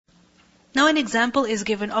Now an example is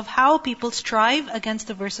given of how people strive against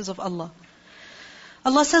the verses of Allah.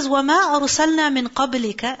 Allah says, وَمَا أَرْسَلْنَا مِن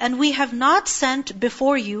قَبْلِكَ, and we have not sent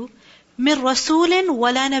before you, مِن رَسُولٍ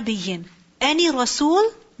وَلَا نَبِيٍّ, any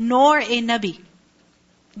Rasul nor a Nabi.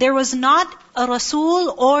 There was not a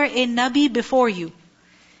Rasul or a Nabi before you,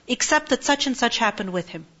 except that such and such happened with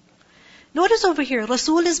him. Notice over here,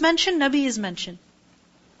 Rasul is mentioned, Nabi is mentioned.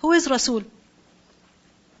 Who is Rasul?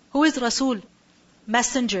 Who is Rasul?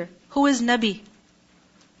 Messenger. Who is Nabi?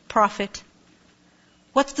 Prophet.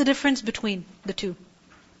 What's the difference between the two?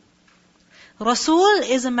 Rasul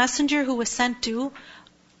is a messenger who was sent to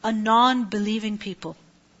a non-believing people.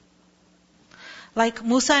 Like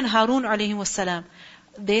Musa and Harun alayhi wassalam.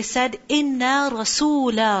 They said, Inna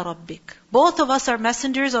Rasula Rabbik. Both of us are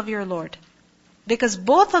messengers of your Lord. Because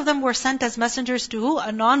both of them were sent as messengers to who?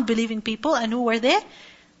 A non-believing people. And who were they?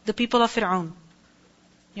 The people of Fir'aun.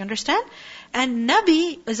 You understand? And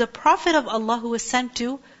Nabi is a prophet of Allah who was sent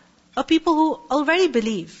to a people who already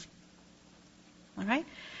believe. Alright?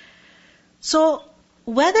 So,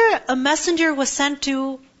 whether a messenger was sent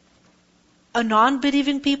to a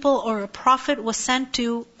non-believing people or a prophet was sent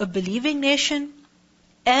to a believing nation,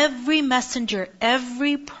 every messenger,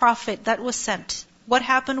 every prophet that was sent, what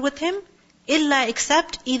happened with him? Illa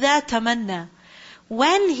except إِذَا تَمَنَّى.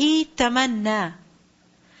 When he tamanna.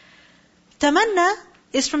 Tamanna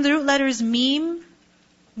is from the root letters Mim,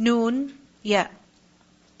 Noon, Ya.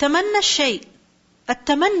 Tamanna shay.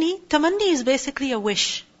 Tamanni is basically a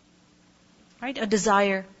wish. Right? A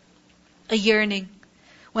desire. A yearning.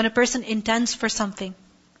 When a person intends for something.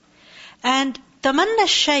 And tamanna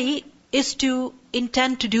shay is to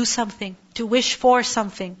intend to do something. To wish for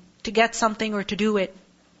something. To get something or to do it.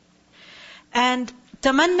 And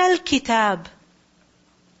tamanna al-kitab.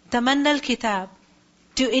 Tamanna al-kitab.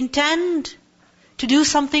 To intend to do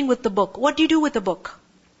something with the book. What do you do with the book?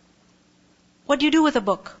 What do you do with a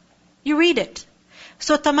book? You read it.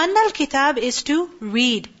 So tamanna al-kitab is to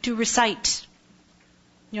read, to recite.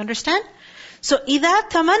 You understand? So إِذَا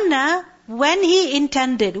tamanna, when he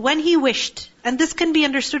intended, when he wished. And this can be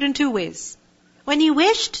understood in two ways. When he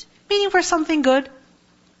wished, meaning for something good,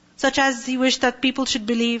 such as he wished that people should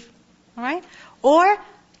believe. Alright? Or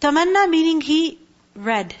tamanna meaning he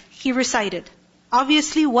read, he recited.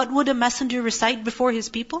 Obviously, what would a messenger recite before his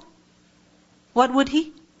people? What would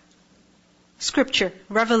he? Scripture,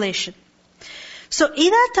 revelation. So,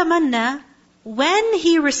 إِذَا tamanna, when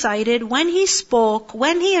he recited, when he spoke,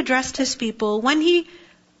 when he addressed his people, when he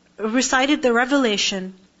recited the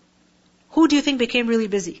revelation, who do you think became really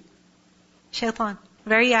busy? Shaitan.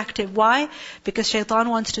 Very active. Why? Because Shaitan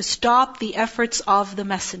wants to stop the efforts of the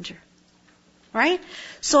messenger. Right?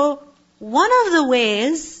 So, one of the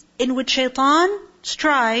ways in which Shaitan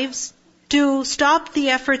strives to stop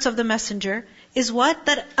the efforts of the messenger is what?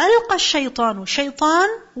 That alqa shaitanu. Shaitan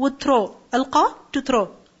would throw. Alqa, to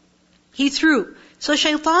throw. He threw. So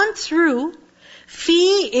Shaitan threw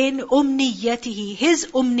fi in umniyatihi, his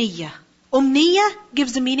umniyah. Umniyah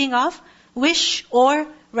gives the meaning of wish or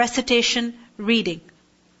recitation, reading.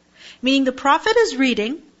 Meaning the Prophet is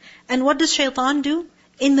reading, and what does Shaitan do?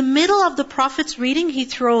 In the middle of the Prophet's reading, he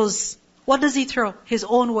throws. What does he throw? His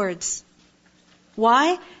own words.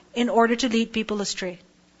 Why? In order to lead people astray.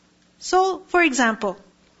 So, for example,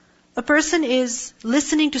 a person is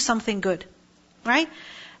listening to something good, right?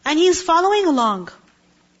 And he's following along.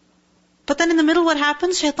 But then in the middle what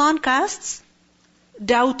happens? Shaitan casts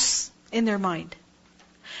doubts in their mind.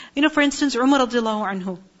 You know, for instance, Umar radiallahu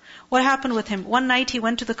anhu. What happened with him? One night he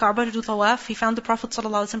went to the Kaaba to do tawaf. He found the Prophet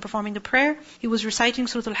ﷺ performing the prayer. He was reciting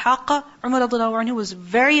Surah Al-Haqqa. Umar radiallahu anhu was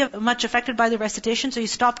very much affected by the recitation, so he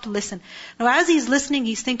stopped to listen. Now as he's listening,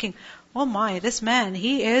 he's thinking, oh my, this man,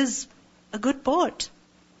 he is a good poet.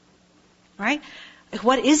 Right?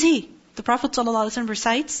 What is he? The Prophet ﷺ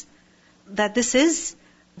recites that this is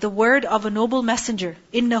the word of a noble messenger.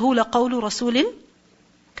 إِنَّهُ لَقَوْلُ رَسُولٍ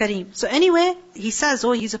كَرِيمٍ. So anyway, he says,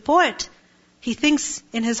 oh, he's a poet. He thinks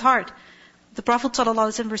in his heart. The Prophet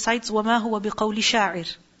ﷺ recites, وَمَا هُوَ بِقَوْلِ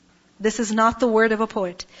شَاعِرٍ. This is not the word of a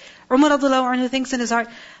poet. Umar radiallahu anhu thinks in his heart,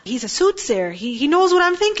 he's a soothsayer. He knows what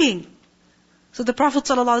I'm thinking. So the Prophet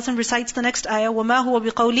ﷺ recites the next ayah, وَمَا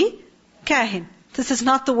هُوَ بِقَوْلِ كَاهِنٍ. This is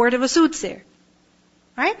not the word of a soothsayer.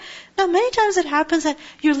 Right? Now many times it happens that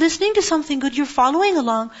you're listening to something good, you're following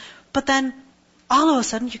along, but then all of a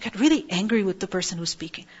sudden you get really angry with the person who's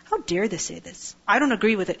speaking. How dare they say this? I don't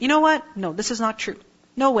agree with it. You know what? No, this is not true.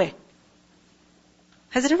 No way.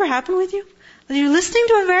 Has it ever happened with you? That you're listening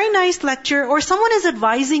to a very nice lecture or someone is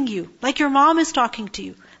advising you, like your mom is talking to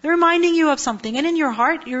you. They're reminding you of something and in your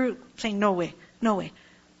heart you're saying, no way, no way.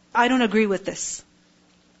 I don't agree with this.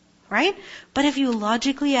 right? But if you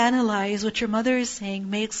logically analyze what your mother is saying,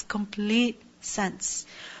 makes complete sense.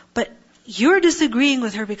 But you're disagreeing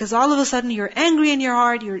with her because all of a sudden you're angry in your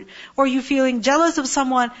heart, or you're feeling jealous of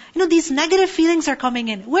someone. These negative feelings are coming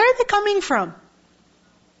in. Where are they coming from?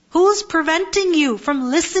 Who's preventing you from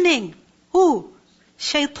listening? Who?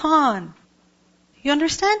 Shaitan. You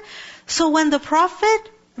understand? So when the Prophet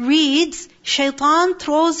reads, Shaitan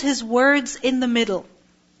throws his words in the middle.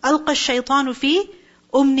 Alqa shaitanu fi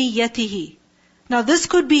umniyatihi. Now this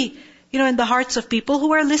could be, in the hearts of people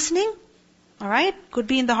who are listening. Alright? Could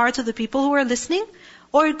be in the hearts of the people who are listening.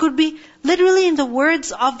 Or it could be literally in the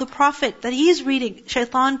words of the Prophet that he's reading.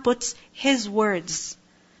 Shaitan puts his words.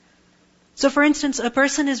 So for instance, a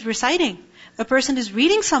person is reciting. A person is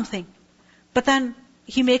reading something. But then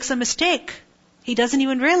he makes a mistake. He doesn't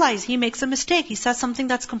even realize he makes a mistake. He says something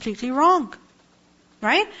that's completely wrong.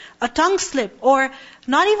 Right? A tongue slip. Or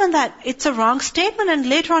not even that. It's a wrong statement and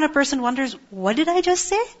later on a person wonders, what did I just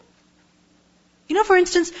say? For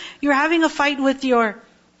instance, you're having a fight with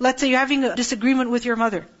let's say you're having a disagreement with your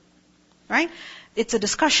mother. Right? It's a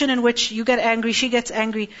discussion in which you get angry, she gets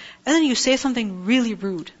angry, and then you say something really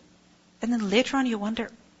rude. And then later on you wonder,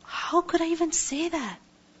 how could I even say that?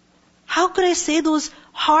 How could I say those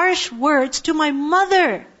harsh words to my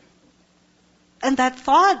mother? And that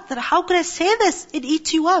thought, that how could I say this? It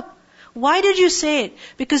eats you up. Why did you say it?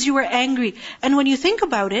 Because you were angry. And when you think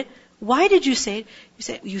about it, why did you say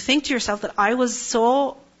it? You think to yourself that I was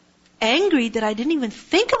so angry that I didn't even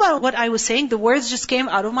think about what I was saying. The words just came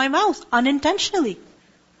out of my mouth, unintentionally.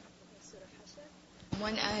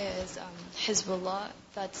 One ayah is Hizbullah,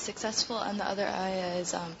 that's successful, and the other ayah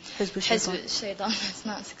is Hizb Shaitan, that's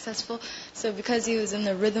not successful. So because he was in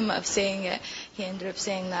the rhythm of saying it, he ended up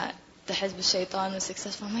saying that the Hizb Shaitan was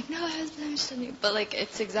successful. I'm like, no, Hizb Shaitan. But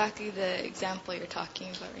it's exactly the example you're talking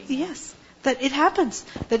about right now. Yes, that it happens.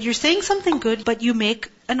 That you're saying something good, but you make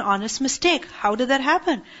an honest mistake. How did that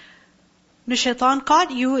happen? The Shaitan caught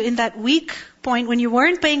you in that weak point when you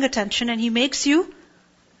weren't paying attention, and he makes you,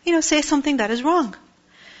 say something that is wrong.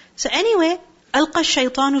 So anyway, Alqa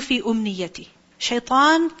shaitanu fi umniyati.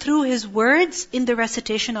 Shaitan threw his words in the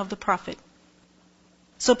recitation of the Prophet.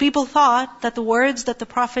 So people thought that the words that the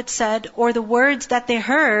Prophet said, or the words that they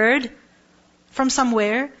heard from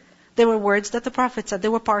somewhere, they were words that the Prophet said. They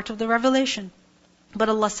were part of the revelation. But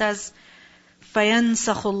Allah says,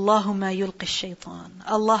 فَيَنْسَخُ اللَّهُ مَا يُلْقِ الشَّيْطَانِ.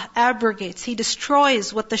 Allah abrogates, He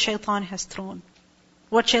destroys what the shaitan has thrown.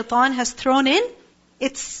 What shaitan has thrown in,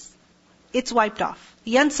 it's wiped off.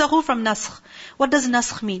 يَنْسَخُ from naskh. What does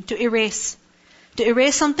naskh mean? To erase. To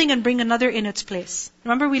erase something and bring another in its place.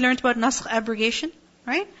 Remember we learned about naskh, abrogation?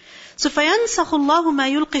 Right? So فَيَنْسَخُ اللَّهُ مَا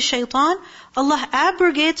يُلْقِ الشَّيْطَانِ. Allah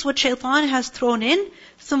abrogates what shaitan has thrown in.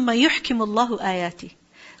 ثُمَّ يُحْكِمُ اللَّهُ آيَاتِهِ.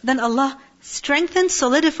 Then Allah strengthens,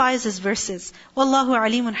 solidifies His verses. وَاللَّهُ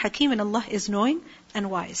عَلِيمٌ حَكِيمٌ. And Allah is knowing and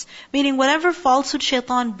wise. Meaning whatever falsehood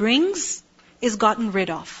shaitan brings is gotten rid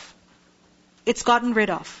of. It's gotten rid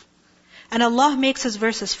of. And Allah makes His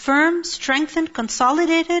verses firm, strengthened,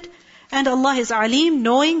 consolidated. And Allah is alim,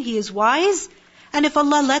 knowing, He is wise. And if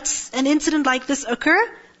Allah lets an incident like this occur,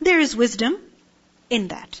 there is wisdom in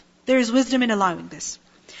that. There is wisdom in allowing this.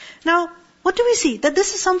 Now, what do we see? That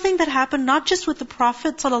this is something that happened not just with the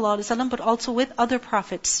Prophet ﷺ, but also with other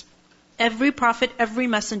prophets. Every prophet, every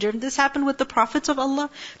messenger. If this happened with the prophets of Allah,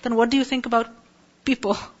 then what do you think about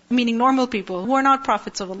people, meaning normal people, who are not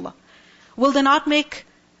prophets of Allah?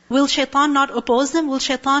 Will shaitan not oppose them? Will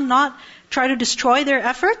shaitan not try to destroy their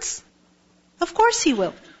efforts? Of course he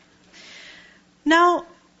will. Now,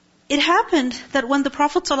 it happened that when the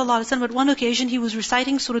Prophet ﷺ, at one occasion, he was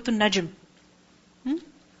reciting Surah An-Najm.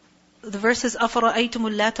 The verse is, أَفَرَأَيْتُمُ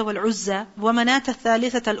اللَّاتَ وَالْعُزَّى وَمَنَاةَ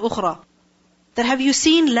الثَّالِثَةَ الْأُخْرَى. That have you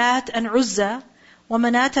seen Lat and Uzza,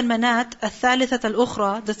 وَمَنَاةَ and Manat, الثَّالِثَةَ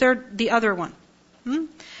الْأُخْرَى, the other one.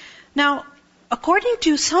 Now, according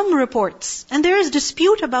to some reports, and there is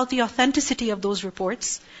dispute about the authenticity of those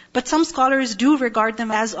reports, but some scholars do regard them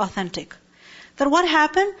as authentic. That what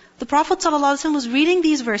happened? The Prophet ﷺ was reading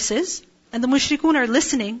these verses, and the mushrikun are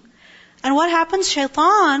listening, and what happens?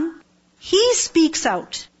 Shaitan, he speaks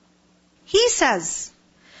out. He says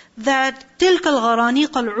that تِلْكَ الْغَرَانِيقَ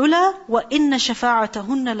الْعُلَى وَإِنَّ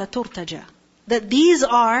شَفَاعَتَهُنَّ لَتُرْتَجَى. That these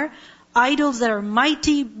are idols that are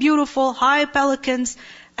mighty, beautiful, high pelicans,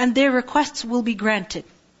 and their requests will be granted.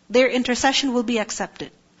 Their intercession will be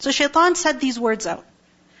accepted. So Shaitan said these words out.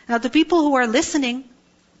 Now the people who are listening,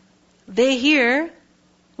 they hear,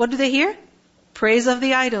 what do they hear? Praise of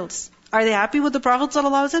the idols. Are they happy with the Prophet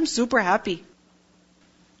ﷺ? Super happy.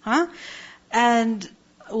 And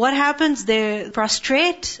what happens? They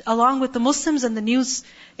prostrate along with the Muslims, and the news,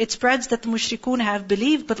 it spreads that the mushrikun have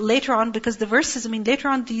believed, but later on, because the verses, later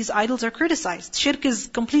on these idols are criticized. Shirk is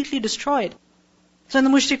completely destroyed. So in the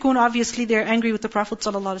mushrikun, obviously, they're angry with the Prophet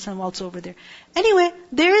ﷺ also over there. Anyway,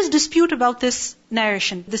 there is dispute about this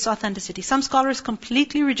narration, this authenticity. Some scholars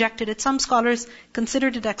completely rejected it. Some scholars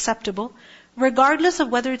considered it acceptable. Regardless of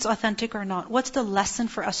whether it's authentic or not, what's the lesson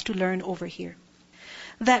for us to learn over here?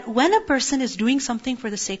 That when a person is doing something for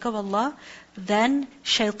the sake of Allah, then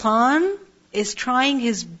shaitan is trying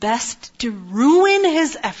his best to ruin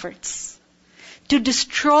his efforts, to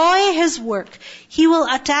destroy his work. He will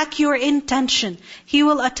attack your intention. He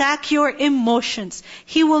will attack your emotions.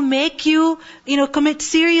 He will make you, commit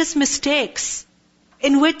serious mistakes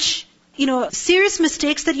in which, serious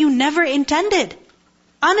mistakes that you never intended.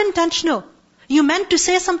 Unintentional. You meant to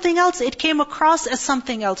say something else, it came across as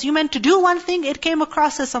something else. You meant to do one thing, it came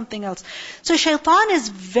across as something else. So shaitan is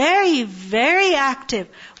very, very active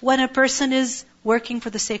when a person is working for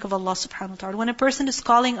the sake of Allah subhanahu wa ta'ala, when a person is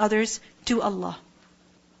calling others to Allah.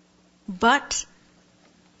 But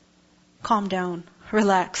calm down,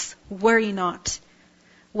 relax, worry not.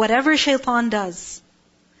 Whatever shaitan does,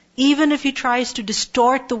 even if he tries to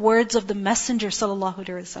distort the words of the Messenger sallallahu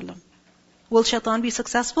alaihi wasallam, will shaitan be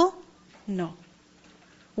successful? No.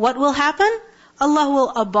 What will happen? Allah will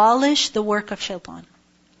abolish the work of shaitan.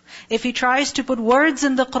 If he tries to put words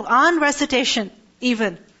in the Quran recitation,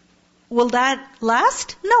 even, will that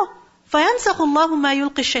last? No. فَيَنْسَخُ اللَّهُ مَا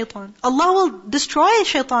يُلْقِ الشَّيْطَانِ. Allah will destroy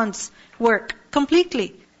shaitan's work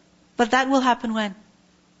completely. But that will happen when?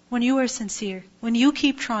 When you are sincere, when you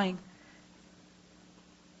keep trying.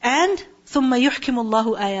 And ثُمَّ يُحْكِمُ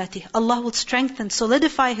اللَّهُ آيَاتِهِ. Allah will strengthen,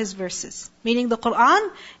 solidify His verses. Meaning the Quran,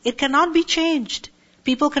 it cannot be changed.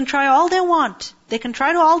 People can try all they want. They can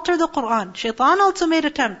try to alter the Quran. Shaitan also made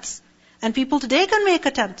attempts. And people today can make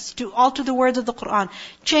attempts to alter the words of the Quran,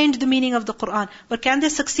 change the meaning of the Quran. But can they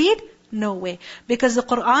succeed? No way. Because the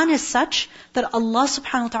Quran is such that Allah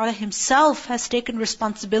subhanahu wa ta'ala Himself has taken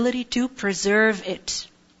responsibility to preserve it.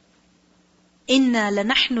 إِنَّا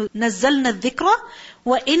لَنَحْنُ نَزَّلْنَا الذِّكْرَ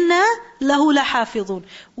وَإِنَّا لَهُ لَحَافِظُونَ.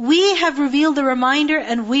 We have revealed the reminder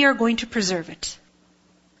and we are going to preserve it.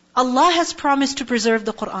 Allah has promised to preserve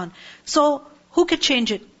the Quran. So, who can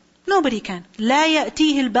change it? Nobody can. لَا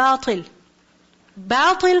يَأْتِيهِ الْبَاطِلِ.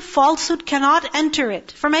 Batil, falsehood cannot enter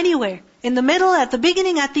it from anywhere. In the middle, at the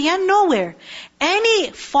beginning, at the end, nowhere.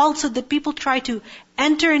 Any falsehood that people try to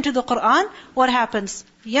enter into the Quran, what happens?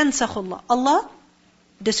 يَنْسَخُ اللَّهُ. Allah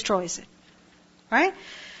destroys it. Right?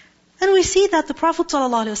 And we see that the Prophet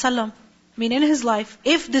ﷺ, in his life,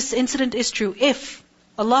 if this incident is true, if,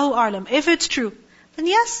 Allahu A'lam, if it's true, then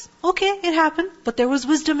yes, okay, it happened, but there was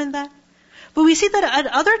wisdom in that. But we see that at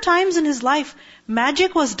other times in his life,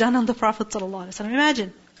 magic was done on the Prophet ﷺ.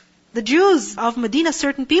 Imagine, the Jews of Medina,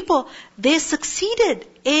 certain people, they succeeded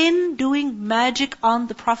in doing magic on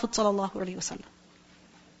the Prophet ﷺ.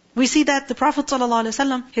 We see that the Prophet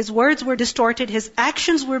ﷺ, his words were distorted, his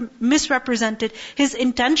actions were misrepresented, his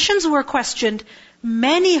intentions were questioned.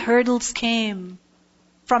 Many hurdles came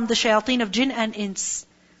from the shayateen of jinn and ins.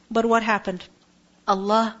 But what happened?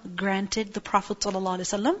 Allah granted the Prophet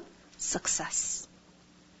ﷺ success.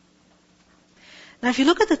 Now if you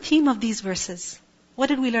look at the theme of these verses, what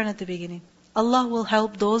did we learn at the beginning? Allah will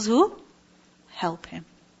help those who help Him.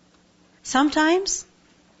 Sometimes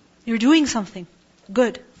you're doing something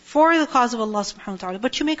good for the cause of Allah subhanahu wa ta'ala,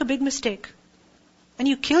 but you make a big mistake. And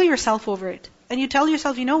you kill yourself over it. And you tell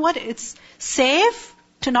yourself, you know what? It's safe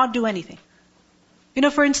to not do anything.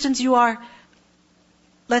 For instance,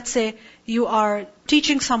 let's say, you are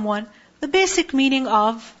teaching someone the basic meaning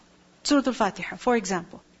of Surah Al-Fatiha, for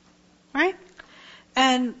example. Right?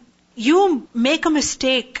 And you make a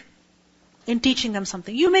mistake in teaching them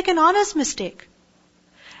something. You make an honest mistake.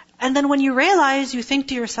 And then when you realize, you think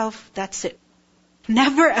to yourself, that's it.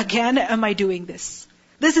 Never again am I doing this.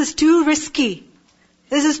 This is too risky.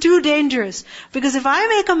 This is too dangerous. Because if I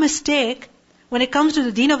make a mistake, when it comes to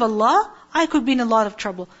the deen of Allah, I could be in a lot of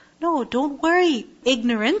trouble. No, don't worry.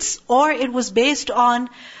 Ignorance, or it was based on,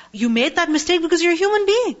 you made that mistake because you're a human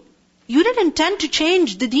being. You didn't intend to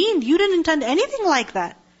change the deen. You didn't intend anything like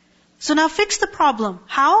that. So now fix the problem.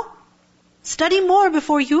 How? Study more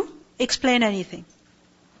before you explain anything.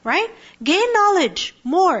 Right? Gain knowledge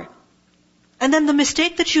more. And then the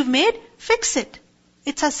mistake that you've made, fix it.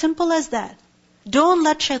 It's as simple as that. Don't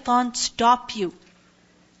let shaitan stop you.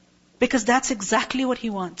 Because that's exactly what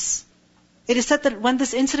he wants. It is said that when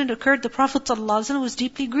this incident occurred, the Prophet ﷺ was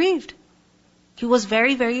deeply grieved. He was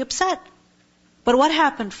very, very upset. But what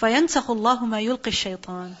happened? فَيَنْسَخُ اللَّهُ مَا يُلْقِ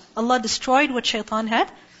الشَّيْطَانِ. Allah destroyed what shaitan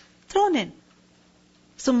had thrown in.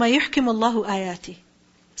 ثُمَّ يُحْكِمُ اللَّهُ آيَاتِهِ.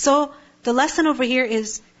 So, the lesson over here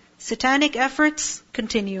is, satanic efforts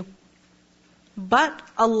continue. But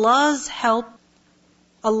Allah's help,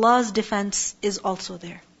 Allah's defense is also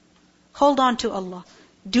there. Hold on to Allah.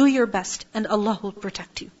 Do your best, and Allah will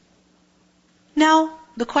protect you. Now,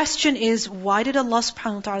 the question is, why did Allah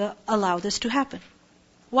subhanahu wa ta'ala allow this to happen?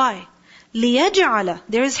 Why? لِيَجْعَلَ.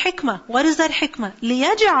 There is hikmah. What is that hikmah?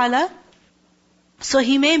 لِيَجْعَلَ. So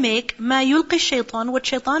He may make مَا يُلْقِ الشَّيْطَانُ, what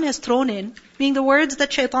shaitan has thrown in, meaning the words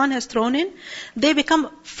that shaitan has thrown in, they become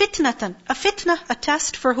fitnatan. A fitna, a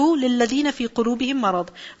test for who? لِلَّذِينَ فِي قُلُوبِهِمْ مَرَضٍ.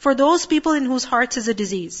 For those people in whose hearts is a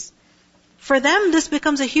disease. For them, this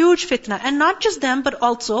becomes a huge fitna. And not just them, but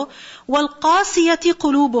also, وَالْقَاسِيَةِ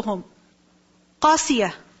قُلُوبُهُمْ.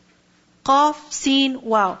 Qasiyah. Qaf, Seen,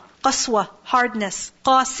 Waw. Qaswa, hardness.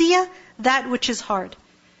 Qasiyah, that which is hard.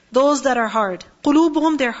 Those that are hard.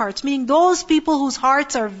 Qulubuhum, their hearts. Meaning those people whose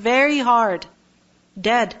hearts are very hard.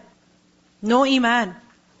 Dead. No iman.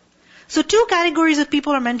 So two categories of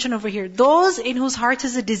people are mentioned over here. Those in whose hearts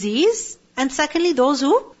is a disease. And secondly, those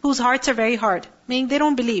whose hearts are very hard. Meaning they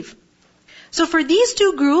don't believe. So for these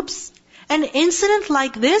two groups, an incident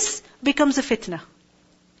like this becomes a fitna.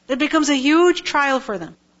 It becomes a huge trial for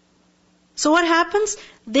them. So what happens?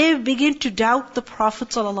 They begin to doubt the Prophet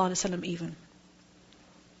ﷺ even.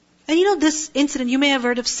 And you know this incident, you may have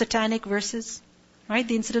heard of satanic verses. Right?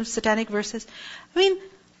 The incident of satanic verses. I mean,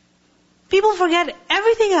 people forget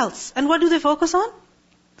everything else. And what do they focus on?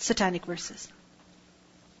 Satanic verses.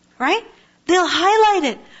 Right? They'll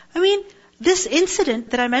highlight it. I mean, this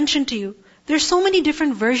incident that I mentioned to you, there's so many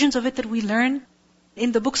different versions of it that we learn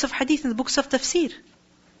in the books of hadith, in the books of tafsir.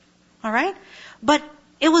 Alright? But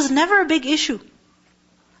it was never a big issue.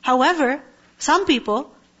 However, some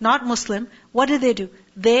people, not Muslim, what did they do?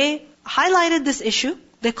 They highlighted this issue,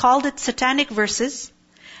 they called it satanic verses,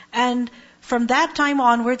 and from that time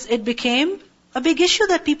onwards, it became a big issue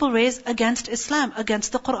that people raise against Islam,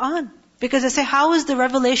 against the Qur'an. Because they say, how is the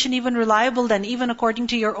revelation even reliable then, even according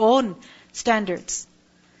to your own standards?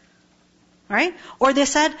 Right? Or they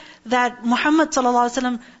said that Muhammad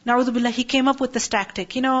ﷺ, na'udhu billah, he came up with this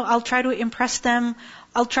tactic. You know, I'll try to impress them,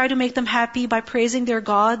 I'll try to make them happy by praising their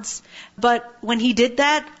gods. But when he did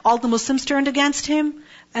that, all the Muslims turned against him,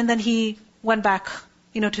 and then he went back,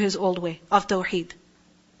 to his old way of tawheed.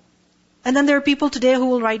 And then there are people today who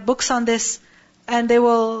will write books on this, and they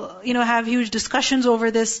will, have huge discussions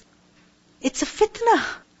over this. It's a fitna.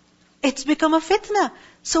 It's become a fitna.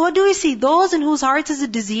 So what do we see? Those in whose hearts is a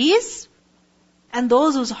disease, and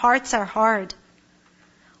those whose hearts are hard.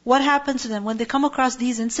 What happens to them? When they come across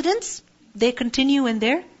these incidents, they continue in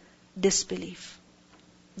their disbelief.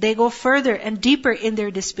 They go further and deeper in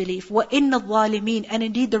their disbelief. وَإِنَّ الظَّالِمِينَ. And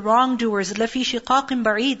indeed the wrongdoers, لَفِي شِقَاقٍ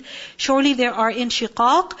بَعِيدٍ. Surely there are in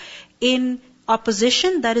shiqaq, in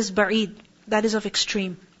opposition, that is ba'id, that is of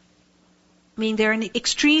extreme. Meaning they're in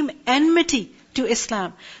extreme enmity to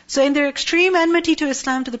Islam. So in their extreme enmity to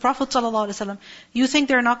Islam, to the Prophet ﷺ, you think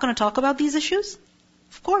they're not going to talk about these issues?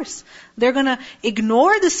 Of course. They're going to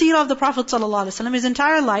ignore the seerah of the Prophet ﷺ, his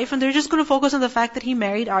entire life, and they're just going to focus on the fact that he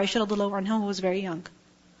married Aisha radiallahu anha, who was very young.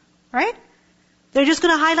 Right? They're just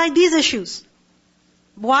going to highlight these issues.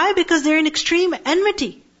 Why? Because they're in extreme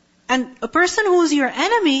enmity. And a person who is your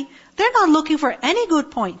enemy, they're not looking for any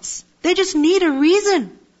good points. They just need a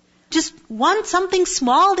reason. Just want something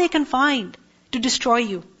small they can find to destroy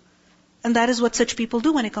you. And that is what such people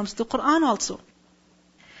do when it comes to the Qur'an also.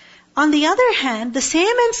 On the other hand, the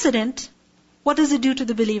same incident, what does it do to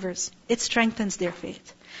the believers? It strengthens their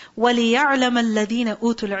faith. وَلِيَعْلَمَ الَّذِينَ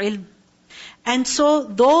أُوتُوا الْعِلْمِ. And so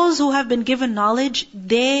those who have been given knowledge,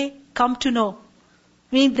 they come to know.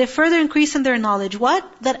 Meaning they further increase in their knowledge. What?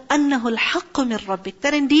 That أَنَّهُ الْحَقُّ مِنْ رَبِّكَ.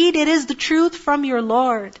 That indeed it is the truth from your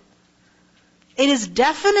Lord. It is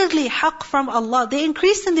definitely haqq from Allah. They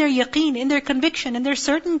increase in their yaqeen, in their conviction, in their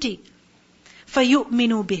certainty.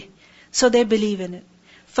 فَيُؤْمِنُوا بِهِ. So they believe in it.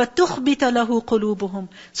 فَتُخْبِتَ لَهُ قُلُوبُهُم.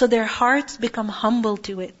 So their hearts become humble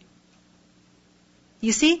to it.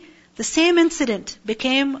 You see, the same incident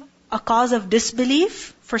became a cause of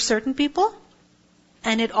disbelief for certain people,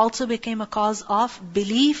 and it also became a cause of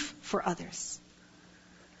belief for others.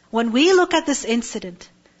 When we look at this incident,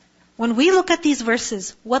 when we look at these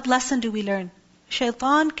verses, what lesson do we learn?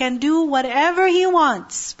 Shaitan can do whatever he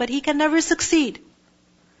wants, but he can never succeed.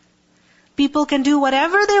 People can do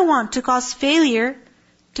whatever they want to cause failure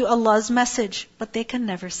to Allah's message, but they can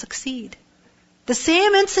never succeed. The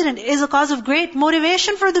same incident is a cause of great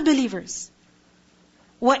motivation for the believers.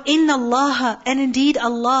 وَإِنَّ اللَّهَ. And indeed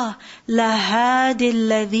Allah, لَهَادِ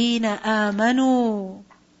الَّذِينَ آمَنُوا.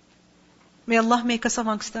 May Allah make us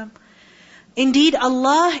amongst them. Indeed,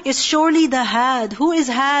 Allah is surely the Had. Who is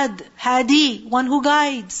Had? Hadi, one who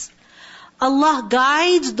guides. Allah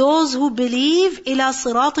guides those who believe ila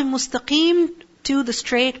siratim mustaqim, to the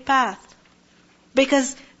straight path.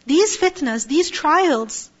 Because these fitnas, these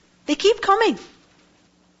trials, they keep coming.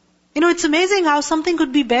 It's amazing how something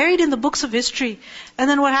could be buried in the books of history. And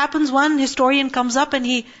then what happens, one historian comes up and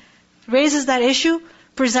he raises that issue,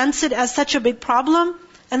 presents it as such a big problem,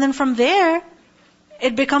 and then from there,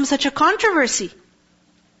 it becomes such a controversy.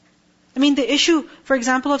 The issue, for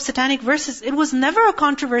example, of satanic verses, it was never a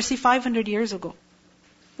controversy 500 years ago.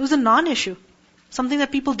 It was a non-issue. Something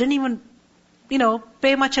that people didn't even,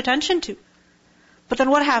 pay much attention to. But then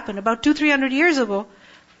what happened? About 200-300 years ago,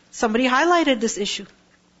 somebody highlighted this issue.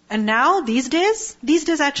 And now, these days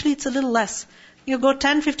actually it's a little less. You go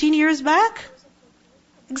 10-15 years back,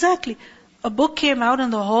 exactly. A book came out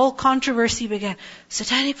and the whole controversy began.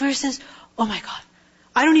 Satanic verses, oh my God.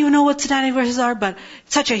 I don't even know what satanic verses are, but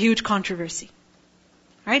it's such a huge controversy.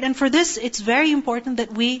 Right? And for this, it's very important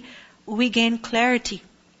that we gain clarity.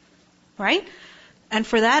 Right? And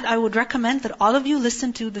for that, I would recommend that all of you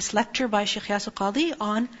listen to this lecture by Shaykh Yasir Qadhi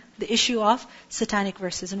on the issue of satanic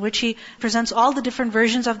verses, in which he presents all the different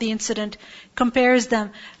versions of the incident, compares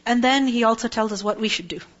them, and then he also tells us what we should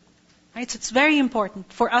do. Right? So it's very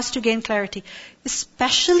important for us to gain clarity.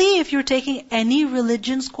 Especially if you're taking any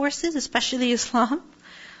religions courses, especially Islam,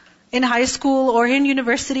 in high school or in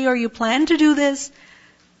university, or you plan to do this,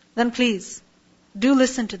 then please, do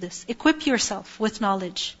listen to this. Equip yourself with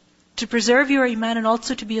knowledge to preserve your iman and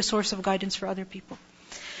also to be a source of guidance for other people.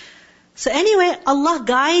 So anyway, Allah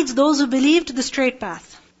guides those who believe to the straight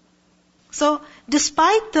path. So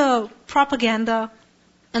despite the propaganda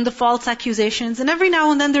and the false accusations, and every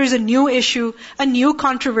now and then there's a new issue, a new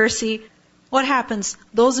controversy, what happens?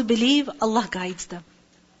 Those who believe, Allah guides them.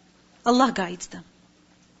 Allah guides them.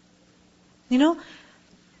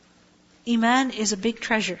 Iman is a big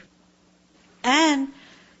treasure. And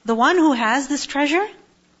the one who has this treasure,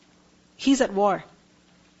 he's at war.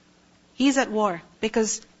 He's at war.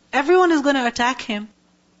 Because everyone is going to attack him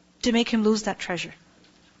to make him lose that treasure.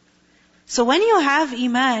 So when you have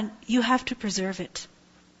Iman, you have to preserve it.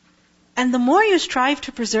 And the more you strive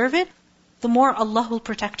to preserve it, the more Allah will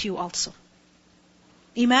protect you also.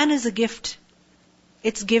 Iman is a gift.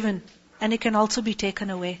 It's given. And it can also be taken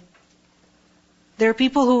away. There are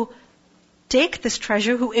people who take this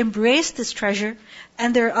treasure, who embrace this treasure,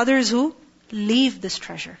 and there are others who leave this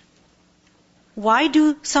treasure. Why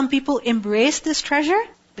do some people embrace this treasure?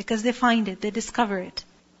 Because they find it, they discover it.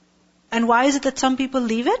 And why is it that some people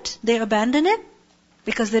leave it? They abandon it?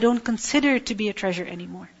 Because they don't consider it to be a treasure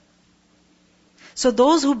anymore. So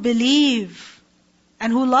those who believe,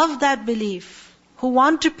 and who love that belief, who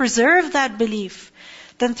want to preserve that belief,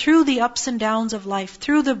 then through the ups and downs of life,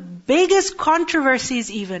 through the biggest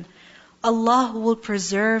controversies even, Allah will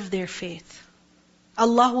preserve their faith.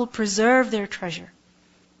 Allah will preserve their treasure.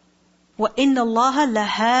 وَإِنَّ اللَّهَ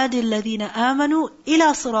لَهَادِ الَّذِينَ آمَنُوا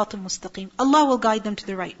إِلَى صِرَاطٍ مُسْتَقِيمٍ. Allah will guide them to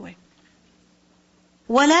the right way.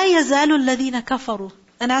 وَلَا يَزَالُ الَّذِينَ كَفَرُوا.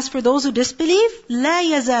 And as for those who disbelieve, لَا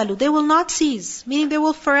يَزَالُ. They will not cease. Meaning they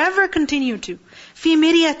will forever continue to. فِي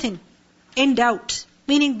مِرْيَةٍ. In doubt.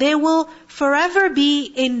 Meaning they will forever be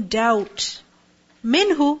in doubt.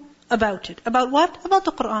 Minhu, about it. About what? About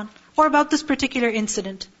the Qur'an. Or about this particular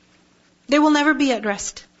incident. They will never be at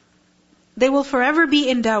rest. They will forever be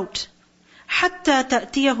in doubt. حَتَّى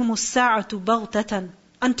تَأْتِيَهُمُ السَّاعَةُ بَغْتَةً.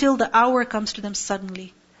 Until the hour comes to them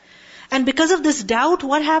suddenly. And because of this doubt,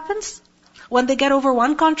 what happens? When they get over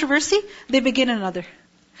one controversy, they begin another.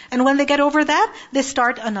 And when they get over that, they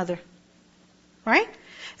start another. Right?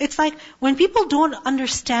 It's like when people don't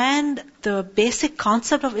understand the basic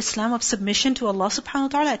concept of Islam, of submission to Allah subhanahu wa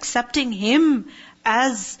ta'ala, accepting Him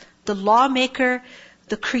as the lawmaker,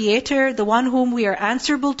 the creator, the one whom we are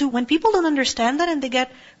answerable to. When people don't understand that and they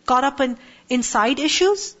get caught up in side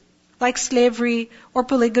issues, like slavery or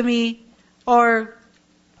polygamy or,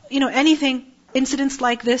 anything, incidents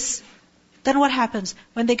like this, then what happens?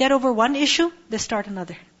 When they get over one issue, they start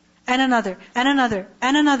another. And another, and another,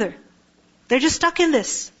 and another. They're just stuck in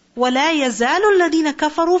this. وَلَا يَزَالُ الَّذِينَ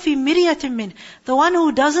كَفَرُوا فِي مِرْيَةٍ مِّنْهِ. The one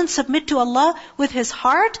who doesn't submit to Allah with his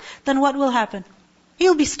heart, then what will happen?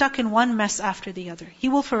 He'll be stuck in one mess after the other. He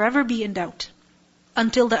will forever be in doubt.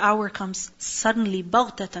 Until the hour comes suddenly,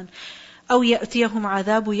 بَغْتَةً. أَوْ يَأْتِيَهُمْ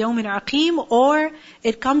عَذَابُ يَوْمٍ عَقِيمٍ. Or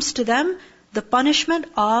it comes to them the punishment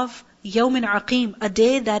of يَوْمٍ عَقِيمٍ. A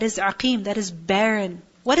day that is aqim, that is barren.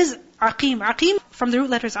 What is aqim? Aqim from the root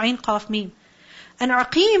letters Ayn, Qaf, Mim. And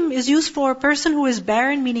aqim is used for a person who is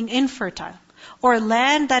barren, meaning infertile. Or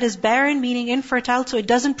land that is barren, meaning infertile, so it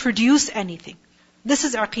doesn't produce anything. This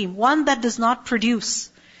is aqim, one that does not produce.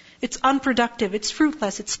 It's unproductive, it's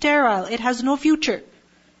fruitless, it's sterile, it has no future.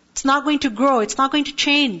 It's not going to grow, it's not going to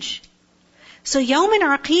change. So yawmin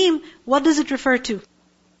aqim, what does it refer to?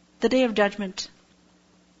 The Day of Judgment.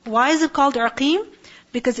 Why is it called aqim?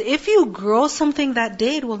 Because if you grow something that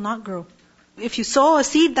day, it will not grow. If you sow a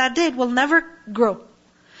seed that day, it will never grow.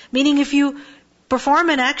 Meaning if you perform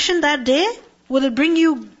an action that day, will it bring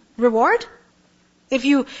you reward? If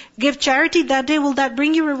you give charity that day, will that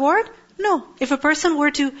bring you reward? No. If a person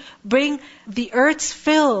were to bring the earth's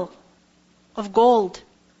fill of gold,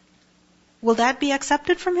 will that be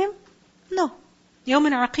accepted from him? No.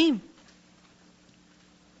 Yawmin aqim.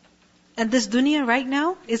 And this dunya right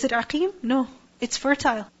now, is it aqim? No. It's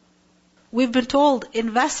fertile. We've been told,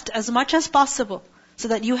 invest as much as possible so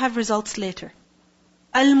that you have results later.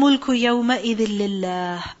 Al-mulku yawma'idhin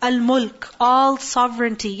lillah. Al-mulk, all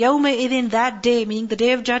sovereignty. Yawma'idhin, that day, meaning the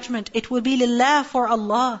Day of Judgment, it will be lillah, for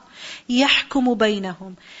Allah. Yahkumu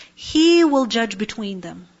baynahum. He will judge between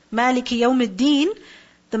them. Maliki yawmiddin,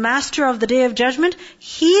 the master of the Day of Judgment,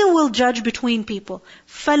 He will judge between people.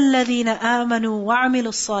 فَالَّذِينَ آمَنُوا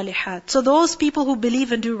وَعَمِلُوا الصَّالِحَاتِ. So those people who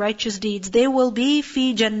believe and do righteous deeds, they will be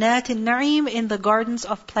فِي جَنَّاتِ النَّعِيمِ, in the gardens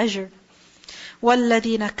of pleasure.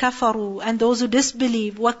 وَالَّذِينَ كَفَرُوا, and those who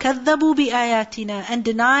disbelieve, وَكَذَّبُوا بِآيَاتِنَا, and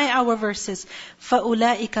deny our verses,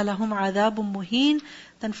 فَأُولَٰئِكَ لَهُمْ عَذَابٌ مُهِينٌ,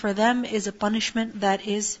 then for them is a punishment that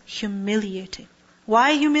is humiliating.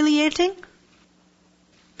 Why humiliating?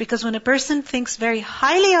 Because when a person thinks very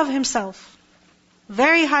highly of himself,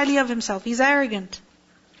 he's arrogant.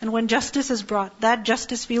 And when justice is brought, that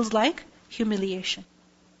justice feels like humiliation.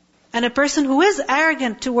 And a person who is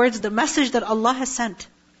arrogant towards the message that Allah has sent,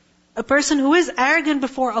 a person who is arrogant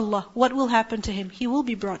before Allah, what will happen to him? He will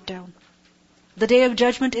be brought down. The Day of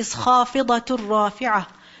Judgment is خَافِضَةٌ رَافِعَةٌ.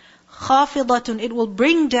 خَافِضَةٌ, it will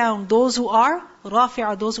bring down those who are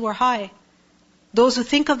rafi'ah, those who are high. Those who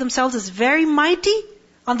think of themselves as very mighty,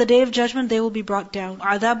 on the Day of Judgment, they will be brought down.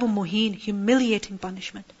 عَذَابٌ مُهِينٌ, humiliating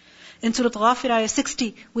punishment. In Surah Ghafir, ayah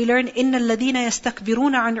 60, we learn, إِنَّ الَّذِينَ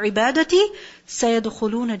يَسْتَكْبِرُونَ عَنْ عِبَادَتِي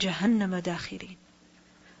سَيَدْخُلُونَ جَهَنَّمَ دَاخِرِينَ.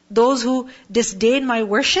 Those who disdain my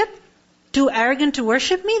worship, too arrogant to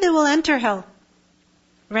worship me, they will enter hell,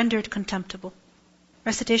 rendered contemptible.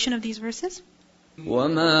 Recitation of these verses.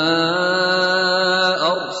 وَمَا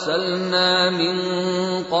أَرْسَلْنَا مِن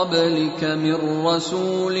قَبْلِكَ مِن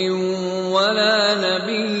رَّسُولٍ وَلَا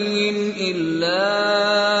نَبِيٍّ إِلَّا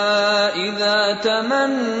إِذَا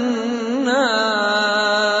تَمَنَّى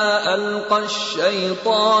أَلْقَى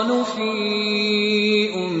الشَّيْطَانُ فِي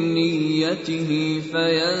أُمْنِيَّتِهِ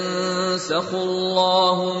فَيَنسَخُ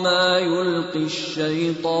اللَّهُ مَا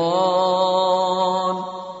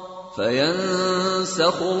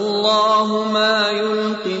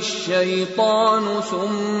يُلْقِي الشَّيْطَانُ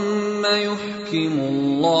ثُمَّ يُحْكِمُ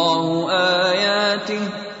اللَّهُ آيَاتِهِ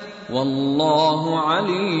وَاللَّهُ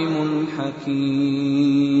عَلِيمٌ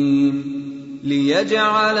حَكِيمٌ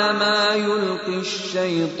لِيَجْعَلَ مَا يُلْقِي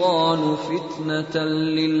الشَّيْطَانُ فِتْنَةً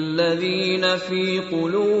لِلَّذِينَ فِي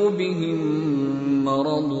قُلُوبِهِم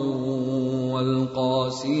مَّرَضٌ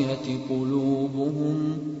وَالْقَاسِيَةِ قُلُوبُهُمْ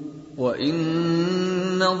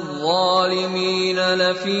وَإِنَّ الظَّالِمِينَ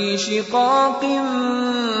لَفِي شِقَاقٍ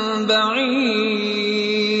بَعِيدٍ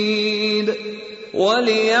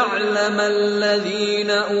وَلِيَعْلَمَ الَّذِينَ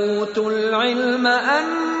أُوتُوا الْعِلْمَ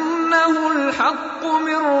أَنَّهُ الْحَقُّ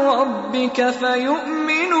مِنْ رَبِّكَ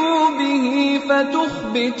فَيُؤْمِنُوا بِهِ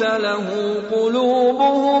فَتُخْبِتَ لَهُ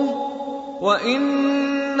قُلُوبُهُمْ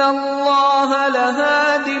وَإِنَّ اللَّهَ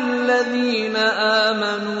لَهَادِي الَّذِينَ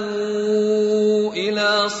آمَنُوا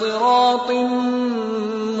إِلَى صِرَاطٍ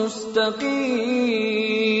مُسْتَقِيمٍ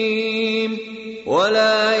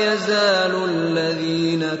وَلَا يَزَالُ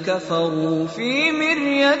الَّذِينَ كَفَرُوا فِي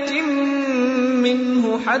مِرْيَةٍ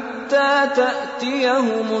مِّنْهُ حَتَّى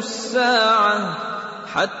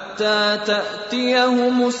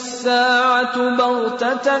تَأْتِيَهُمُ السَّاعَةُ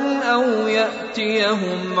بَغْتَةً أَوْ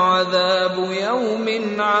يَأْتِيَهُمْ عَذَابُ يَوْمٍ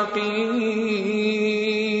عَقِيمٍ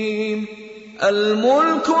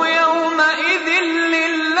الْمُلْكُ يَوْمَئِذٍ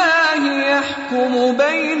لِلَّهِ يَحْكُمُ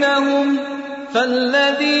بَيْنَهُمْ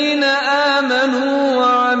فَالَّذِينَ آمَنُوا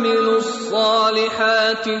وَعَمِلُوا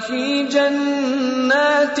الصَّالِحَاتِ فِي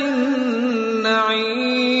جَنَّاتِ النَّعِيمِ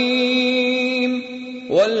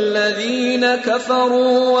وَالَّذِينَ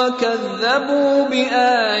كَفَرُوا وَكَذَّبُوا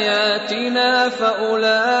بِآيَاتِنَا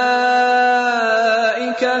فَأُولَٰئِكَ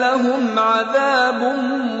لَهُمْ عَذَابٌ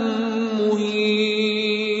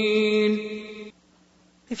مُهِينٌ.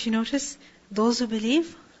 If you notice, those who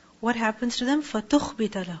believe, what happens to them?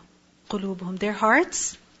 فَتُخْبِتَ لَهُمْ قُلُوبُهُمْ. Their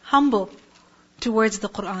hearts humble towards the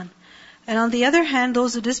Qur'an. And on the other hand,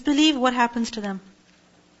 those who disbelieve, what happens to them?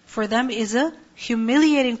 For them is a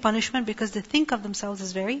humiliating punishment because they think of themselves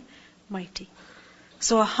as very mighty.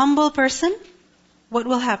 So a humble person, what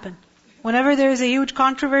will happen? Whenever there is a huge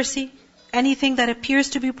controversy, anything that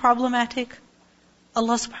appears to be problematic,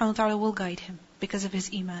 Allah subhanahu wa ta'ala will guide him because of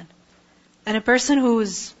his iman. And a person who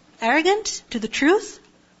is arrogant to the truth,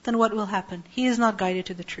 then what will happen? He is not guided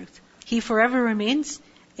to the truth. He forever remains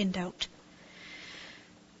in doubt.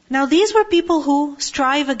 Now these were people who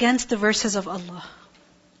strive against the verses of Allah.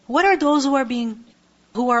 What are those who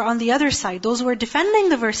are on the other side? Those who are defending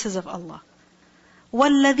the verses of Allah.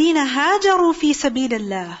 وَالَّذِينَ هَاجَرُوا فِي سَبِيلِ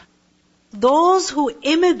اللَّهِ. Those who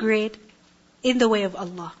immigrate in the way of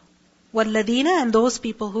Allah. وَالَّذِينَ, and those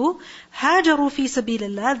people who هَاجَرُوا فِي سَبِيلِ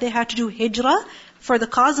اللَّهِ. They had to do hijrah for the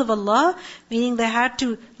cause of Allah, meaning they had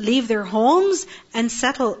to leave their homes and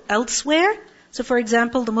settle elsewhere. So for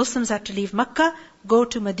example, the Muslims had to leave Makkah, go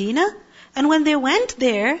to Medina. And when they went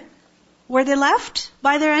there, were they left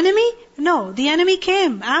by their enemy? No, the enemy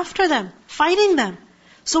came after them, fighting them.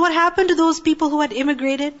 So what happened to those people who had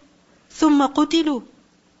immigrated? ثُمَّ قُتِلُوا.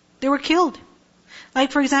 They were killed.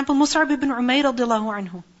 Like for example, Mus'ab ibn Umayr radiallahu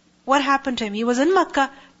anhu. What happened to him? He was in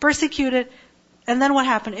Makkah, persecuted, and then what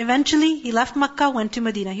happened? Eventually, he left Makkah, went to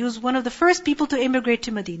Medina. He was one of the first people to immigrate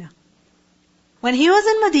to Medina. When he was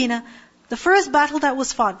in Medina, the first battle that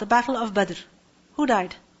was fought, the Battle of Badr, who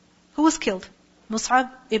died? Who was killed?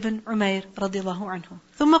 Mus'ab ibn Umayr radiallahu anhu.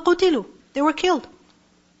 ثُمَّ قُتِلُوا. They were killed.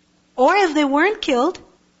 Or if they weren't killed,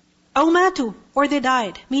 أَوْ مَاتُوا, or they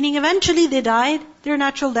died. Meaning eventually they died, their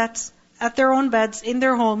natural deaths, at their own beds, in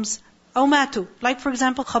their homes. أَوْ مَاتُوا. Like for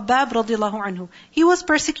example, Khabbab radiallahu anhu. He was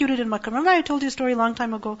persecuted in Makkah. Remember I told you a story a long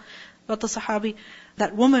time ago about the Sahabi,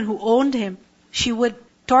 that woman who owned him, she would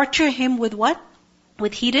torture him with what?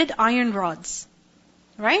 With heated iron rods.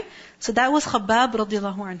 Right? So that was Khabbab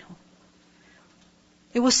radiallahu anhu.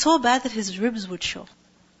 It was so bad that his ribs would show.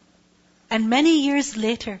 And many years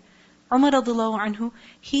later, Umar radiallahu anhu,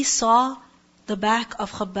 he saw the back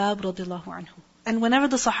of Khabbab radiallahu anhu. And whenever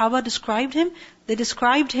the Sahaba described him, they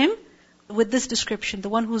described him with this description. The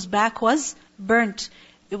one whose back was burnt.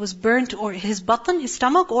 It was burnt, or his button, his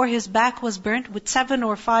stomach, or his back was burnt with 7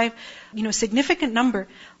 or 5, significant number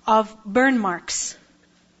of burn marks.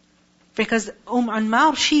 Because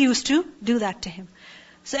Ammar, she used to do that to him.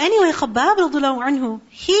 So anyway, Khabbab radiallahu anhu,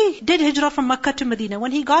 he did hijrah from Makkah to Medina.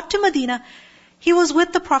 When he got to Medina, he was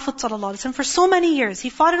with the Prophet ﷺ for so many years. He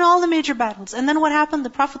fought in all the major battles. And then what happened? The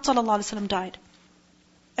Prophet ﷺ died.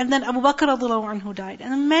 And then Abu Bakr radiallahu anhu died.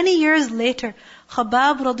 And then many years later,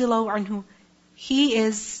 Khabbab radiallahu anhu, he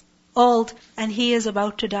is old and he is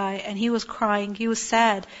about to die. And he was crying, he was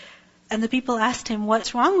sad. And the people asked him,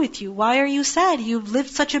 what's wrong with you? Why are you sad? You've lived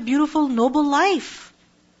such a beautiful, noble life.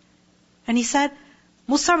 And he said,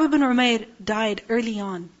 Mus'ab ibn Umayr died early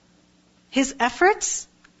on. His efforts,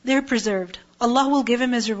 they're preserved. Allah will give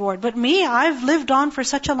him his reward. But me, I've lived on for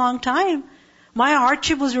such a long time. My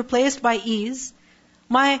hardship was replaced by ease.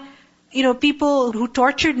 My, people who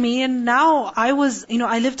tortured me, and now I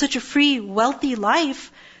lived such a free, wealthy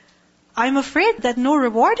life. I'm afraid that no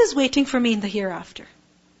reward is waiting for me in the hereafter.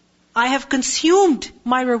 I have consumed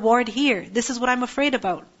my reward here. This is what I'm afraid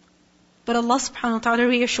about. But Allah subhanahu wa ta'ala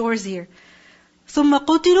reassures here. ثُمَّ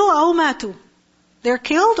قُتِلُوا أَوْ مَاتُوا. They're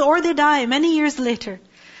killed or they die many years later.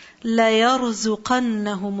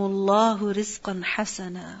 لَيَرْزُقَنَّهُمُ اللَّهُ رِزْقًا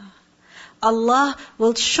حَسَنًا. Allah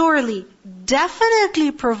will surely,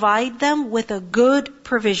 definitely provide them with a good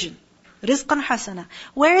provision. رِزْقًا حَسَنًا.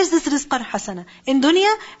 Where is this رِزْقًا حَسَنًا? In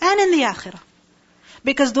dunya and in the akhirah.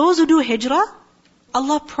 Because those who do hijrah,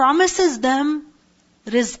 Allah promises them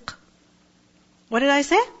rizq. What did I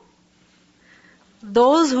say?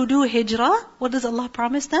 Those who do hijrah, what does Allah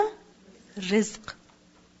promise them? Rizq.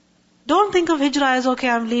 Don't think of hijrah as, okay,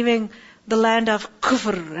 I'm leaving the land of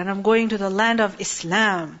kufr and I'm going to the land of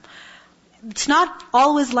Islam. It's not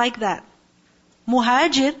always like that.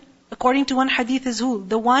 Muhajir, according to one hadith, is who?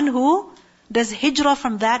 The one who does hijrah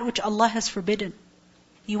from that which Allah has forbidden.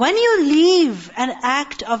 When you leave an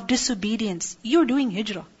act of disobedience, you're doing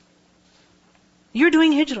hijrah. You're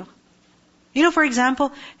doing hijrah. For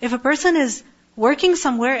example, if a person is working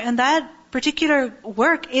somewhere and that particular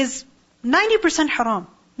work is 90% haram,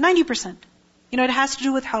 90%. It has to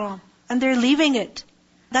do with haram. And they're leaving it.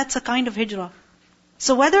 That's a kind of hijrah.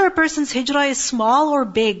 So whether a person's hijrah is small or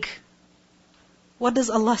big, what does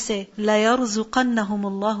Allah say? لَيَرْزُقَنَّهُمُ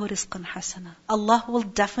اللَّهُ رِزْقًا حَسَنًا. Allah will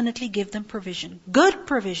definitely give them provision. Good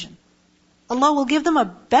provision. Allah will give them a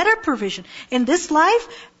better provision in this life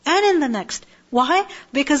and in the next. Why?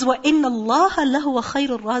 Because وَإِنَّ اللَّهَ لَهُوَ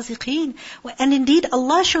خَيْرُ الرَّازِقِينَ. And indeed,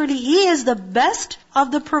 Allah surely He is the best of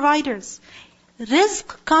the providers.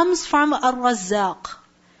 Rizq comes from Ar-Razzaq.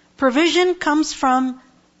 Provision comes from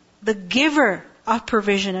the giver of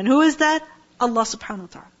provision. And who is that? Allah subhanahu wa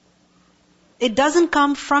ta'ala. It doesn't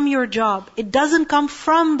come from your job. It doesn't come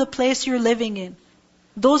from the place you're living in.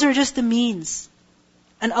 Those are just the means.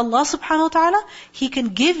 And Allah subhanahu wa ta'ala, He can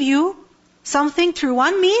give you something through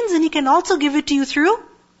one means, and He can also give it to you through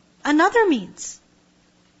another means.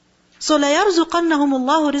 So لَيَرْزُقَنَّهُمُ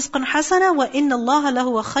اللَّهُ رِزْقًا حَسَنًا وَإِنَّ اللَّهَ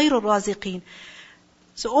لَهُوَ خَيْرُ الرَّازِقِينَ.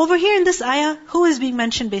 So over here in this ayah, who is being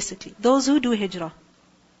mentioned basically? Those who do hijrah.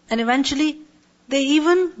 And eventually, they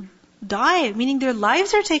even die, meaning their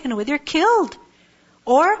lives are taken away, they're killed.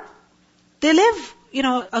 Or they live,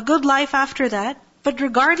 a good life after that. But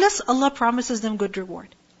regardless, Allah promises them good reward.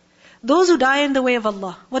 Those who die in the way of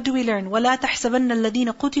Allah, what do we learn? وَلَا تَحْسَبَنَّ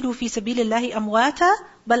الَّذِينَ قُتِلُوا فِي سَبِيلِ اللَّهِ أَمْوَاتًا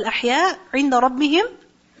بَلْ أَحْيَاءٌ عِنْدَ رَبِّهِمْ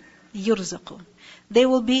يُرْزَقُونَ. They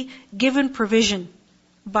will be given provision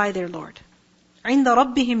by their Lord. عِنْدَ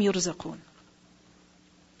رَبِّهِمْ يُرْزَقُونَ.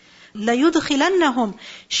 لَيُدْخِلَنَّهُمْ.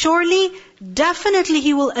 Surely, definitely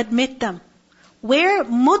He will admit them. Where?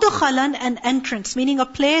 مُدْخَلًا, an entrance, meaning a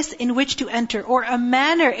place in which to enter, or a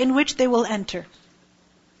manner in which they will enter.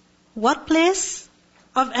 What place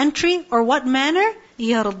of entry or what manner?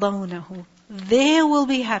 يَرْضَوْنَهُ. They will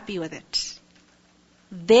be happy with it.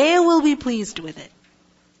 They will be pleased with it.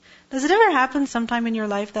 Does it ever happen sometime in your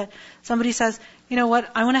life that somebody says, you know what,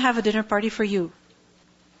 I want to have a dinner party for you.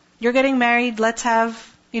 You're getting married, let's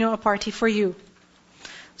have, a party for you.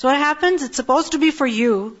 So what happens? It's supposed to be for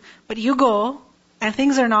you, but you go, and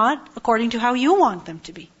things are not according to how you want them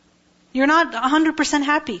to be. You're not 100%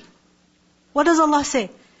 happy. What does Allah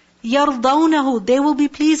say? يَرْضَوْنَهُ. They will be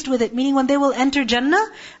pleased with it. Meaning when they will enter Jannah,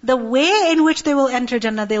 the way in which they will enter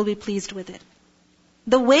Jannah, they will be pleased with it.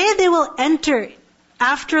 The way they will enter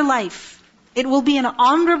after life, it will be an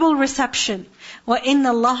honorable reception. وَإِنَّ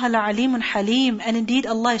اللَّهَ لَعَلِيمٌ حَلِيمٌ. And indeed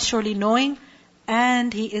Allah is surely knowing,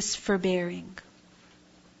 and He is forbearing.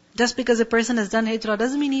 Just because a person has done hijrah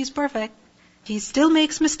doesn't mean he's perfect. He still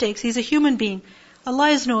makes mistakes. He's a human being. Allah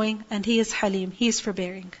is knowing, and He is halim. He is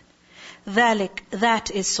forbearing. ذَلِكَ.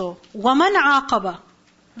 That is so. وَمَنْ عَاقَبَ.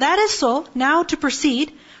 That is so. Now to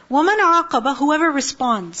proceed. وَمَنْ عَاقَبَ. Whoever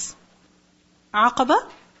responds. عَاقَبَ.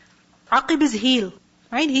 عَقِب is heel.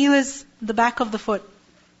 Right? Heel is the back of the foot.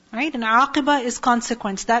 Right? And عَاقِبَ is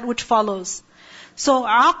consequence. That which follows. So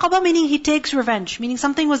عَاقَبَ meaning he takes revenge. Meaning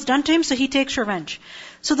something was done to him, so he takes revenge.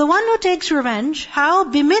 So the one who takes revenge, how?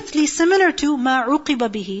 بِمِثْلِ, similar to مَا عُقِبَ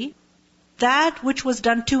بِهِ. That which was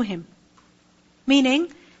done to him.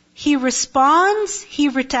 Meaning, he responds, he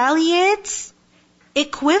retaliates,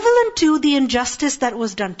 equivalent to the injustice that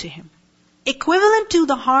was done to him. Equivalent to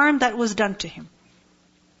the harm that was done to him.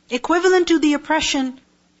 Equivalent to the oppression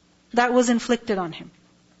that was inflicted on him.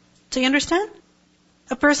 So you understand?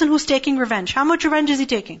 A person who's taking revenge. How much revenge is he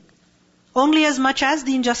taking? Only as much as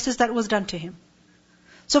the injustice that was done to him.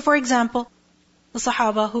 So for example, the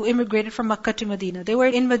Sahaba who immigrated from Makkah to Medina, they were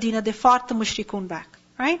in Medina, they fought the mushrikun back.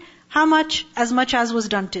 Right? How much? As much as was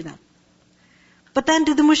done to them. But then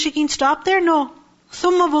did the mushrikeen stop there? No.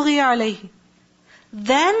 ثُمَّ بُغِيَ عَلَيْهِ.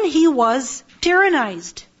 Then he was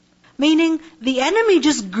tyrannized. Meaning the enemy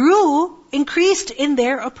just grew, increased in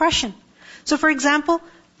their oppression. So for example,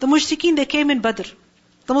 the mushrikeen, they came in Badr.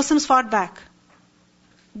 The Muslims fought back.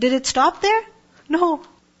 Did it stop there? No.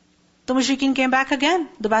 The mushrikeen came back again,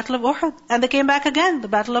 the battle of Uhud. And they came back again, the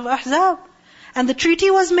battle of Ahzab. And the treaty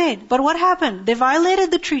was made. But what happened? They violated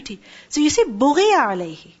the treaty. So you see, بُغِيَ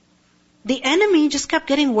عَلَيْهِ. The enemy just kept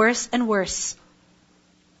getting worse and worse.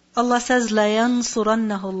 Allah says,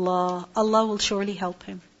 لَيَنْصُرَنَّهُ اللَّهُ. Allah will surely help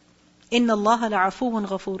him. إِنَّ اللَّهَ لَعَفُوٌ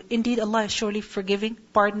غَفُورٌ. Indeed, Allah is surely forgiving,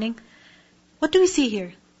 pardoning. What do we see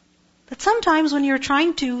here? That sometimes when you're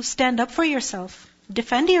trying to stand up for yourself,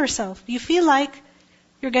 defend yourself, you feel like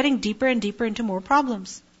you're getting deeper and deeper into more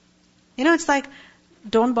problems. It's like,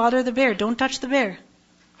 don't bother the bear, don't touch the bear.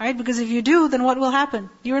 Right? Because if you do, then what will happen?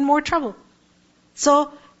 You're in more trouble.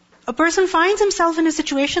 So, a person finds himself in a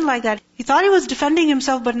situation like that. He thought he was defending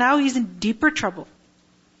himself, but now he's in deeper trouble.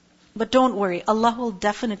 But don't worry, Allah will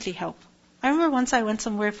definitely help. I remember once I went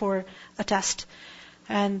somewhere for a test,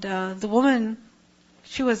 and the woman,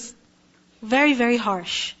 she was very, very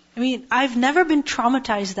harsh. I've never been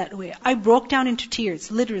traumatized that way. I broke down into tears,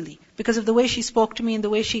 literally, because of the way she spoke to me and the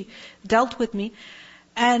way she dealt with me.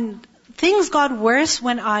 And things got worse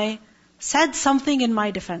when I said something in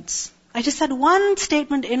my defense. I just said one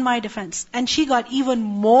statement in my defense, and she got even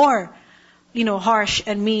more, harsh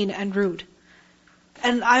and mean and rude.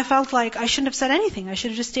 And I felt like I shouldn't have said anything. I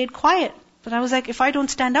should have just stayed quiet. But I was like, if I don't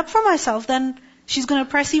stand up for myself, then she's going to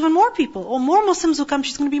oppress even more people. Or more Muslims who come,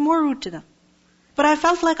 she's going to be more rude to them. But I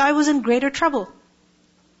felt like I was in greater trouble.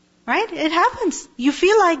 Right? It happens. You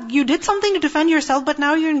feel like you did something to defend yourself, but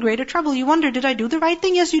now you're in greater trouble. You wonder, did I do the right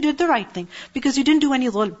thing? Yes, you did the right thing. Because you didn't do any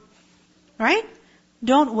dhulm. Right?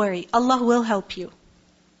 Don't worry. Allah will help you.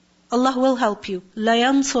 Allah will help you. لَا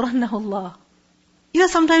يَنْصُرَنَّهُ اللَّهُ. You know,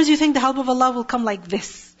 sometimes you think the help of Allah will come like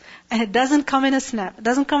this. And it doesn't come in a snap. It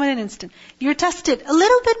doesn't come in an instant. You're tested a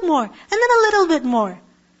little bit more. And then a little bit more.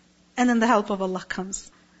 And then the help of Allah comes.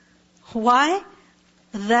 Why?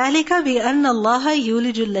 ذَلِكَ بِأَنَّ اللَّهَ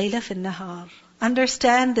يُولِجُ اللَّيْلَ فِي النَّهَارِ.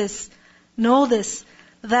 Understand this. Know this.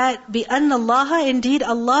 That بِأَنَّ اللَّهَ, indeed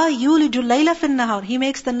Allah, يُولِجُ اللَّيْلَ فِي النَّهَارِ. He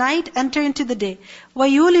makes the night enter into the day.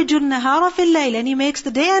 وَيُولِجُ النَّهَارَ فِي اللَّيْلِ. And He makes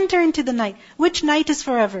the day enter into the night. Which night is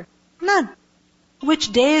forever? None.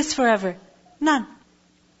 Which day is forever? None.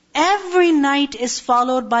 Every night is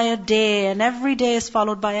followed by a day, and every day is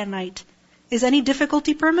followed by a night. Is any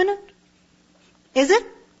difficulty permanent? Is it?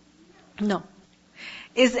 No.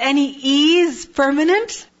 Is any ease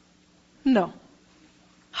permanent? No.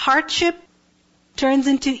 Hardship turns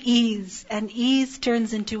into ease, and ease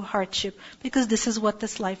turns into hardship, because this is what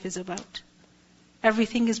this life is about.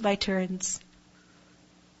 Everything is by turns.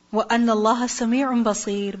 وَأَنَّ اللَّهَ سَمِيعٌ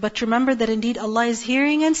بَصِيرٌ. But remember that indeed Allah is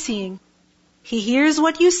hearing and seeing. He hears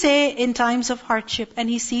what you say in times of hardship, and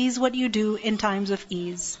He sees what you do in times of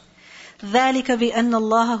ease. ذَلِكَ بِأَنَّ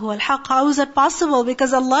اللَّهَ هُوَ الْحَقُّ. How is that possible?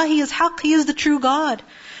 Because Allah, He is Haqq, He is the true God.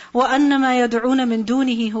 وَأَنَّ مَا يَدْعُونَ مِن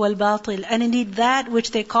دُونِهِ هُوَ الْبَاطِلِ. And indeed that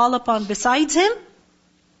which they call upon besides Him,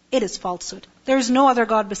 it is falsehood. There is no other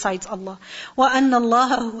God besides Allah. وَأَنَّ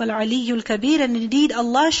اللَّهَ هُوَ الْعَلِيُّ الْكَبِيرُ. And indeed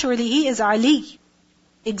Allah, surely He is Ali,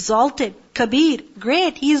 exalted, Kabir,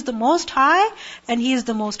 great. He is the most high, and He is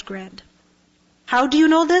the most grand. How do you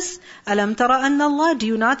know this? أَلَمْ تَرَ أَنَّ اللَّهَ. Do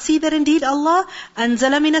you not see that indeed Allah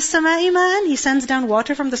أَنزَلَ مِنَ السَّمَاءِ مَاءً. He sends down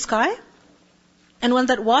water from the sky. And when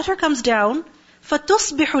that water comes down,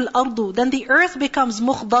 فَتُصْبِحُ الْأَرْضُ. Then the earth becomes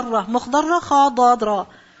مُخْضَرَّةً. مُخْضَرَّةً خَضَرَّةً.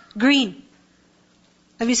 Green.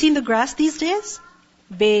 Have you seen the grass these days?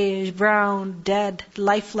 Beige, brown, dead,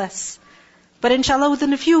 lifeless. But inshallah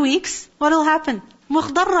within a few weeks, what will happen?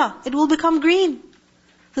 مُخْضَرَّةً. It will become green.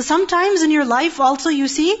 So sometimes in your life also you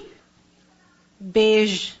see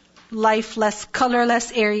beige, lifeless,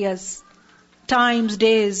 colorless areas, times,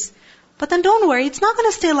 days. But then don't worry, it's not going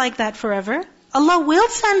to stay like that forever. Allah will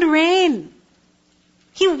send rain.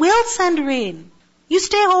 He will send rain. You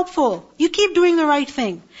stay hopeful. You keep doing the right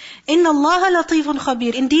thing. Inna Allah latifun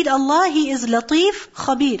khabir. Indeed Allah, He is latif,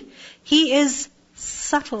 khabir. He is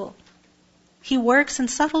subtle. He works in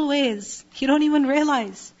subtle ways. You don't even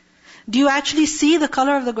realize. Do you actually see the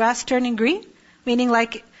color of the grass turning green? Meaning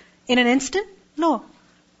like in an instant? No.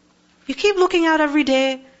 You keep looking out every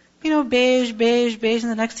day, beige, beige, beige,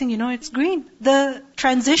 and the next thing you know, it's green. The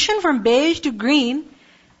transition from beige to green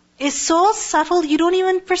is so subtle, you don't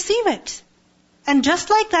even perceive it. And just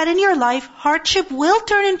like that in your life, hardship will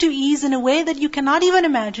turn into ease in a way that you cannot even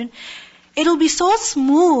imagine. It'll be so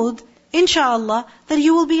smooth, inshallah, that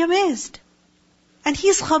you will be amazed. And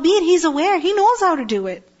He's khabir, He's aware, He knows how to do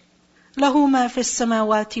it. لَهُ مَا فِي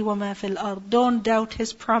السَّمَاوَاتِ وَمَا فِي الْأَرْضِ. Don't doubt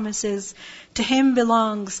His promises. To Him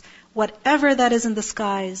belongs whatever that is in the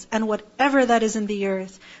skies and whatever that is in the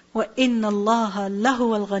earth. وَإِنَّ اللَّهَ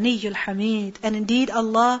لَهُوَ الْغَنِيُّ الْحَمِيدُ. And indeed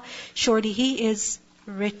Allah, surely He is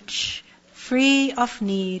rich, free of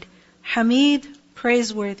need, Hamid,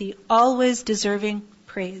 praiseworthy, always deserving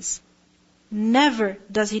praise. Never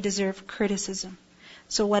does He deserve criticism.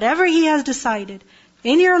 So whatever He has decided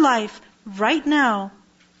in your life right now,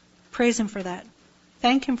 praise Him for that.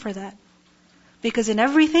 Thank Him for that. Because in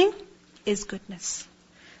everything is goodness.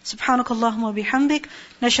 Subhanakallahumma wa bihamdik.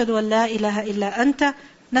 Nashhadu an la ilaha illa anta.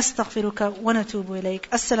 Nastaghfiruka wa natubu ilayk.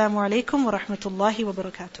 Assalamu alaikum wa rahmatullahi wa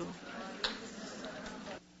barakatuh.